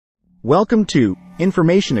Welcome to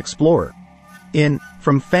Information Explorer. In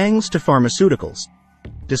From Fangs to Pharmaceuticals,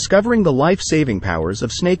 discovering the life-saving powers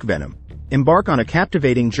of snake venom, embark on a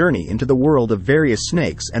captivating journey into the world of various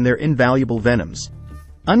snakes and their invaluable venoms.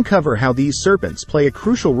 Uncover how these serpents play a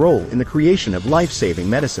crucial role in the creation of life-saving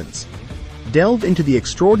medicines. Delve into the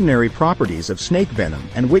extraordinary properties of snake venom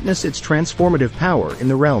and witness its transformative power in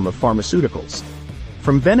the realm of pharmaceuticals.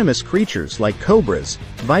 From venomous creatures like cobras,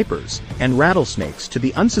 vipers, and rattlesnakes to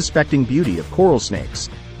the unsuspecting beauty of coral snakes,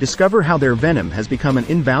 discover how their venom has become an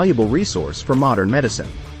invaluable resource for modern medicine.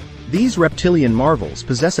 These reptilian marvels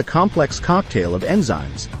possess a complex cocktail of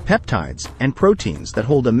enzymes, peptides, and proteins that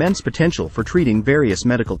hold immense potential for treating various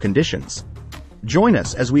medical conditions. Join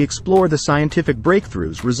us as we explore the scientific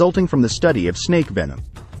breakthroughs resulting from the study of snake venom.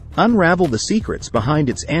 Unravel the secrets behind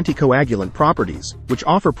its anticoagulant properties, which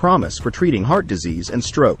offer promise for treating heart disease and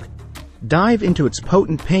stroke. Dive into its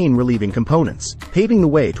potent pain-relieving components, paving the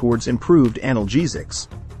way towards improved analgesics.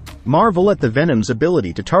 Marvel at the venom's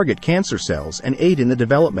ability to target cancer cells and aid in the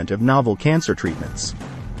development of novel cancer treatments.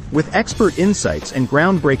 With expert insights and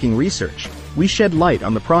groundbreaking research, we shed light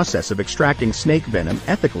on the process of extracting snake venom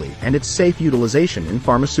ethically and its safe utilization in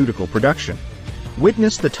pharmaceutical production.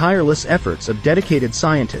 Witness the tireless efforts of dedicated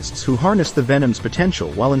scientists who harness the venom's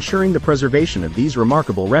potential while ensuring the preservation of these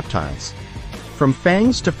remarkable reptiles. From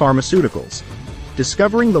fangs to pharmaceuticals,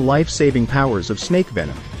 discovering the life-saving powers of snake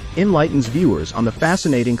venom enlightens viewers on the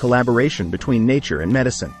fascinating collaboration between nature and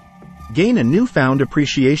medicine. Gain a newfound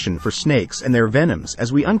appreciation for snakes and their venoms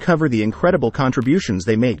as we uncover the incredible contributions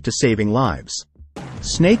they make to saving lives.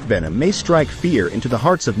 Snake venom may strike fear into the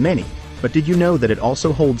hearts of many, but did you know that it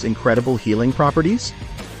also holds incredible healing properties?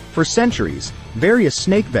 For centuries, various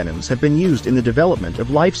snake venoms have been used in the development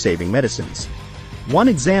of life-saving medicines. One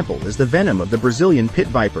example is the venom of the Brazilian pit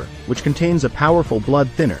viper, which contains a powerful blood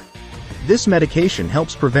thinner. This medication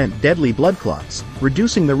helps prevent deadly blood clots,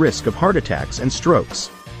 reducing the risk of heart attacks and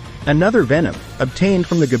strokes. Another venom, obtained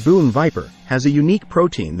from the gaboon viper, has a unique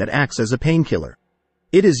protein that acts as a painkiller.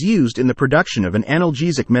 It is used in the production of an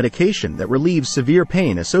analgesic medication that relieves severe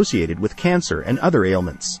pain associated with cancer and other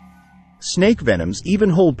ailments. Snake venoms even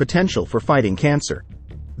hold potential for fighting cancer.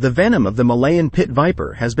 The venom of the Malayan pit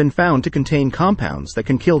viper has been found to contain compounds that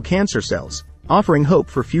can kill cancer cells, offering hope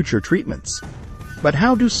for future treatments. But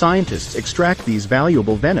how do scientists extract these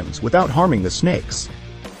valuable venoms without harming the snakes?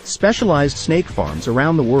 Specialized snake farms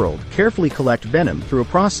around the world carefully collect venom through a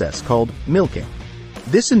process called milking.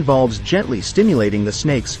 This involves gently stimulating the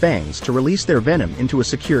snake's fangs to release their venom into a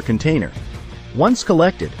secure container. Once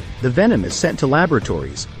collected, the venom is sent to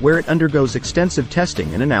laboratories, where it undergoes extensive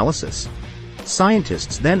testing and analysis.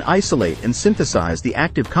 Scientists then isolate and synthesize the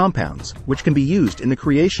active compounds, which can be used in the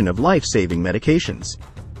creation of life-saving medications.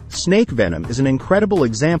 Snake venom is an incredible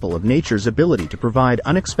example of nature's ability to provide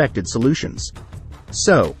unexpected solutions.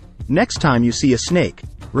 So, next time you see a snake,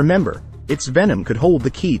 remember, its venom could hold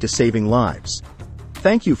the key to saving lives.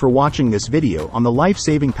 Thank you for watching this video on the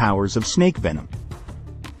life-saving powers of snake venom.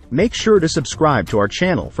 Make sure to subscribe to our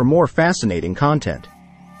channel for more fascinating content.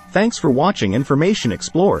 Thanks for watching Information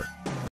Explorer.